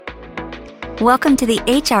Welcome to the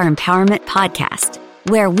HR Empowerment Podcast,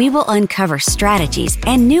 where we will uncover strategies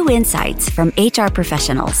and new insights from HR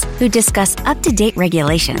professionals who discuss up-to-date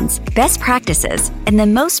regulations, best practices, and the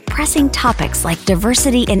most pressing topics like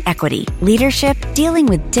diversity and equity, leadership, dealing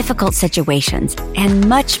with difficult situations, and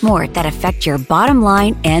much more that affect your bottom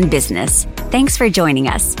line and business. Thanks for joining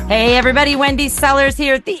us. Hey, everybody. Wendy Sellers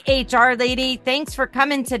here, the HR lady. Thanks for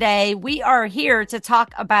coming today. We are here to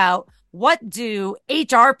talk about what do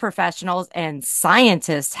HR professionals and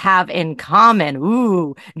scientists have in common?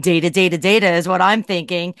 Ooh, data is what I'm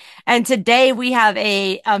thinking. And today we have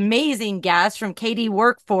a amazing guest from KD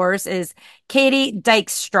Workforce is Katie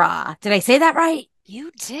Dykstra. Did I say that right?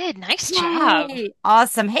 You did. Nice job.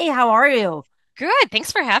 Awesome. Hey, how are you? Good.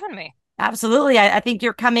 Thanks for having me. Absolutely. I think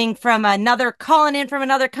you're calling in from another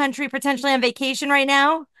country, potentially on vacation right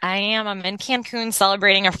now. I am. I'm in Cancun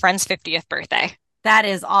celebrating a friend's 50th birthday. That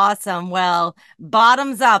is awesome. Well,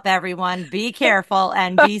 bottoms up, everyone. Be careful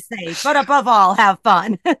and be safe. But above all, have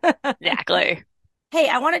fun. Exactly. Hey,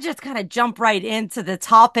 I want to just kind of jump right into the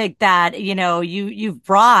topic that, you've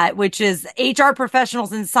brought, which is HR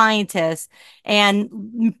professionals and scientists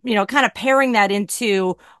and, kind of pairing that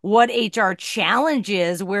into what HR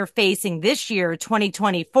challenges we're facing this year,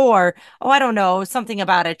 2024. Oh, I don't know, something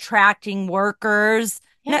about attracting workers.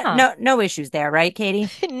 Yeah. No issues there, right, Katie?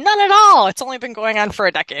 None at all. It's only been going on for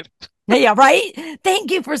a decade. Yeah, right.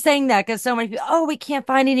 Thank you for saying that, because so many people, we can't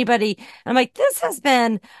find anybody. And I'm like, this has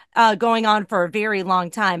been going on for a very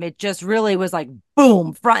long time. It just really was like,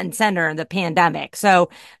 boom, front and center in the pandemic.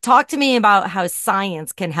 So talk to me about how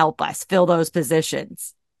science can help us fill those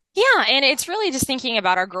positions. Yeah, and it's really just thinking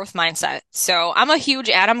about our growth mindset. So I'm a huge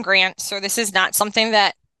Adam Grant, so this is not something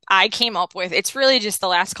that I came up with. It's really just the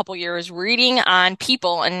last couple years reading on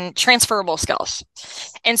people and transferable skills.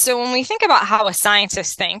 And so when we think about how a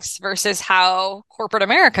scientist thinks versus how corporate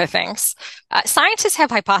America thinks, scientists have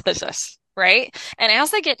hypotheses, right? And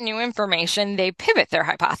as they get new information, they pivot their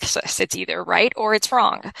hypothesis. It's either right or it's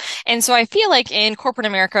wrong. And so I feel like in corporate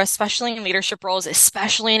America, especially in leadership roles,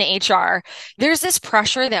 especially in HR, there's this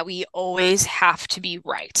pressure that we always have to be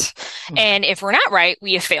right. Mm-hmm. And if we're not right,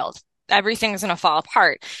 we have failed. Everything's going to fall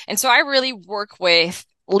apart. And so I really work with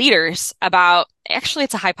leaders about, actually,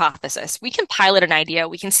 it's a hypothesis. We can pilot an idea.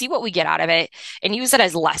 We can see what we get out of it and use it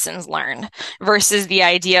as lessons learned versus the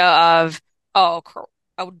idea of,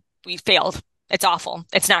 we failed. It's awful.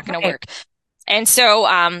 It's not going to work. And so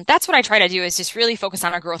that's what I try to do, is just really focus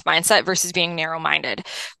on our growth mindset versus being narrow-minded.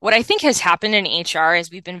 What I think has happened in HR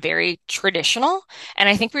is we've been very traditional, and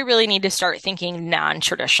I think we really need to start thinking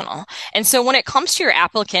non-traditional. And so when it comes to your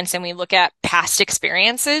applicants and we look at past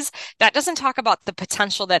experiences, that doesn't talk about the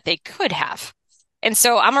potential that they could have. And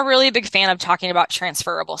so I'm a really big fan of talking about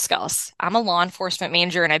transferable skills. I'm a law enforcement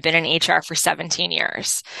manager and I've been in HR for 17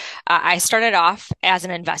 years. I started off as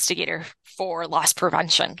an investigator for loss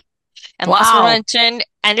prevention. And loss prevention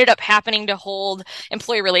ended up happening to hold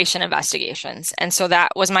employee relation investigations. And so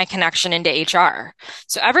that was my connection into HR.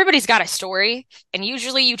 So everybody's got a story, and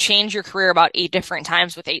usually you change your career about 8 different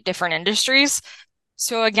times with 8 different industries.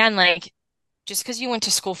 So again, just because you went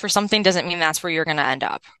to school for something doesn't mean that's where you're going to end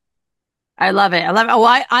up. I love it.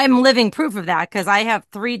 Oh, I'm living proof of that, because I have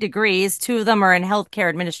 3 degrees. 2 of them are in healthcare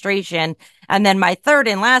administration. And then my third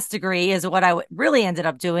and last degree is what I really ended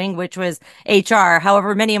up doing, which was HR.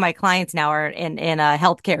 However, many of my clients now are in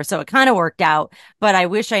healthcare. So it kind of worked out. But I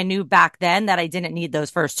wish I knew back then that I didn't need those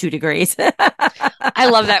first 2 degrees. I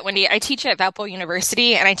love that, Wendy. I teach at Valpo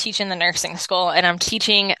University and I teach in the nursing school, and I'm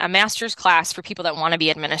teaching a master's class for people that want to be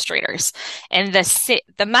administrators. And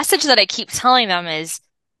the message that I keep telling them is,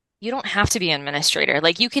 you don't have to be an administrator.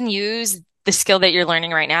 You can use the skill that you're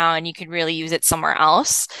learning right now and you can really use it somewhere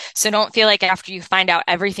else. So don't feel like after you find out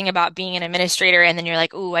everything about being an administrator and then you're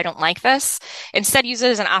like, ooh, I don't like this. Instead, use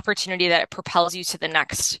it as an opportunity that propels you to the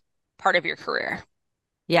next part of your career.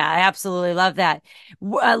 Yeah, I absolutely love that.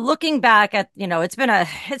 Looking back at, it's been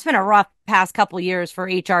a rough past couple years for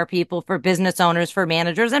HR people, for business owners, for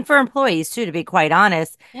managers, and for employees too, to be quite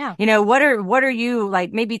honest. Yeah. What are you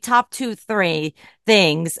maybe top 2, 3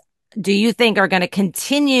 things do you think are going to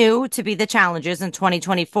continue to be the challenges in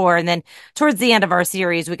 2024? And then towards the end of our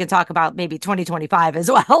series, we can talk about maybe 2025 as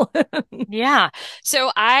well. Yeah.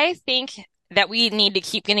 So I think that we need to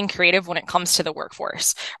keep getting creative when it comes to the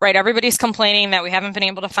workforce, right? Everybody's complaining that we haven't been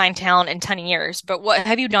able to find talent in 10 years, but what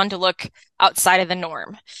have you done to look outside of the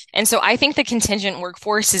norm? And so I think the contingent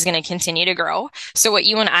workforce is going to continue to grow. So what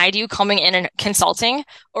you and I do coming in and consulting,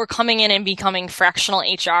 or coming in and becoming fractional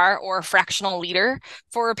HR or a fractional leader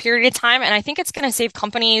for a period of time. And I think it's going to save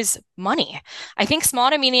companies money. I think small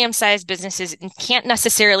to medium sized businesses can't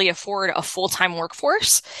necessarily afford a full-time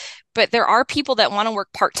workforce, but there are people that want to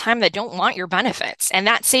work part-time that don't want your benefits. And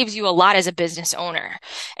that saves you a lot as a business owner.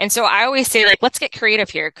 And so I always say, like, let's get creative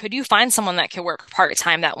here. Could you find someone that could work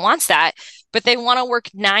part-time that wants that, but they want to work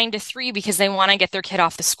 9 to 3 because they want to get their kid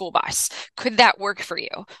off the school bus? Could that work for you?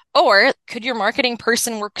 Or could your marketing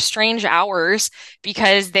person work strange hours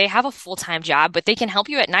because they have a full-time job, but they can help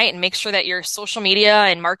you at night and make sure that your social media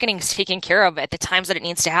and marketing is taken care of at the times that it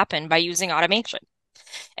needs to happen by using automation?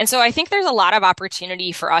 And so I think there's a lot of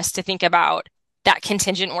opportunity for us to think about that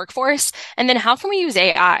contingent workforce. And then how can we use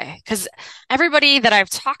AI? Because everybody that I've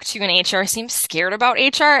talked to in HR seems scared about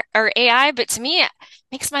HR or AI, but to me, it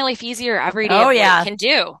makes my life easier every day. What it can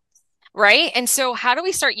do. Right. And so how do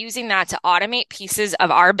we start using that to automate pieces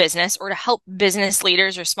of our business or to help business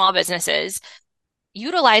leaders or small businesses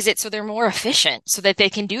utilize it so they're more efficient so that they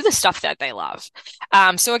can do the stuff that they love?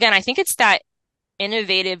 So again, I think it's that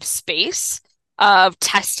innovative space of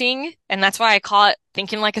testing. And that's why I call it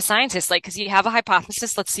thinking like a scientist, like, because you have a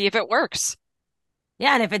hypothesis, let's see if it works.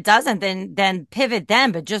 Yeah. And if it doesn't, then pivot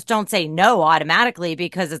then, but just don't say no automatically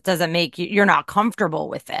because it doesn't make you're not comfortable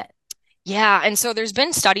with it. Yeah. And so there's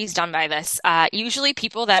been studies done by this. Usually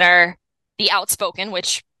people that are the outspoken,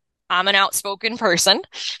 which I'm an outspoken person.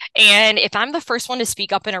 And if I'm the first one to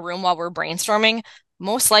speak up in a room while we're brainstorming,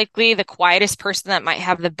 most likely the quietest person that might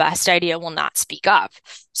have the best idea will not speak up.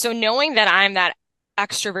 So knowing that I'm that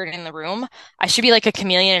extrovert in the room, I should be like a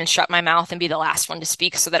chameleon and shut my mouth and be the last one to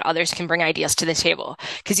speak so that others can bring ideas to the table.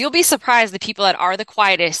 Because you'll be surprised the people that are the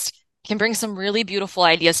quietest can bring some really beautiful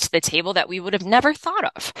ideas to the table that we would have never thought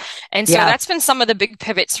of. And so that's been some of the big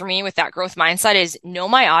pivots for me with that growth mindset is know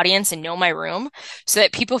my audience and know my room so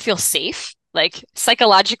that people feel safe, like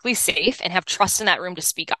psychologically safe, and have trust in that room to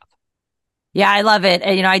speak up. Yeah, I love it.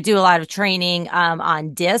 And, I do a lot of training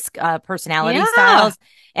on DISC, personality styles.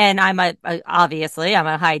 And obviously I'm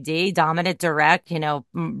a high D, dominant, direct,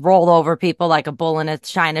 roll over people like a bull in a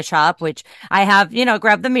china shop, which I have,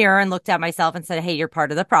 grabbed the mirror and looked at myself and said, hey, you're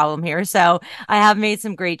part of the problem here. So I have made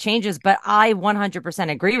some great changes, but I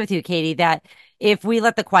 100% agree with you, Katie, that if we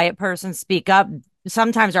let the quiet person speak up,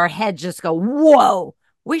 sometimes our heads just go, whoa.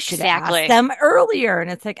 We should ask them earlier.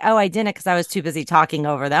 And it's like, oh, I didn't because I was too busy talking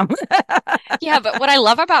over them. Yeah, but what I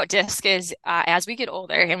love about DISC is as we get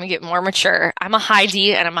older and we get more mature, I'm a high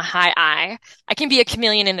D and I'm a high I. I can be a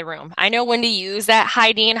chameleon in the room. I know when to use that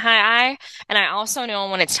high D and high I. And I also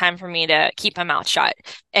know when it's time for me to keep my mouth shut.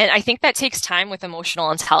 And I think that takes time with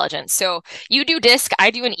emotional intelligence. So you do DISC,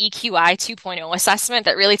 I do an EQI 2.0 assessment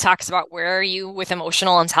that really talks about where are you with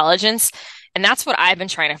emotional intelligence. And that's what I've been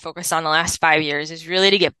trying to focus on the last 5 years is really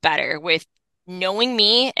to get better with knowing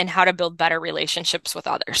me and how to build better relationships with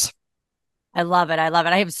others. I love it. I love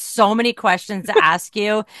it. I have so many questions to ask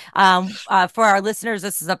you. For our listeners,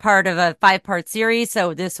 this is a part of a 5-part series.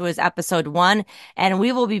 So this was episode 1, and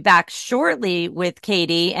we will be back shortly with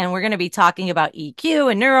Katie, and we're going to be talking about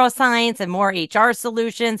EQ and neuroscience and more HR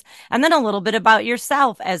solutions, and then a little bit about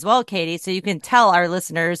yourself as well, Katie. So you can tell our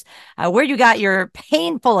listeners where you got your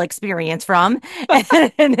painful experience from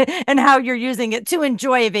and how you're using it to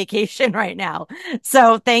enjoy a vacation right now.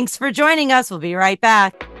 So thanks for joining us. We'll be right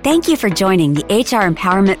back. Thank you for joining the HR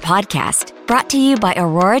Empowerment Podcast, brought to you by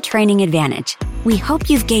Aurora Training Advantage. We hope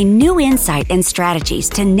you've gained new insight and strategies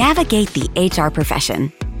to navigate the HR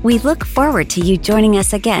profession. We look forward to you joining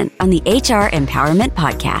us again on the HR Empowerment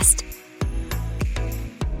Podcast.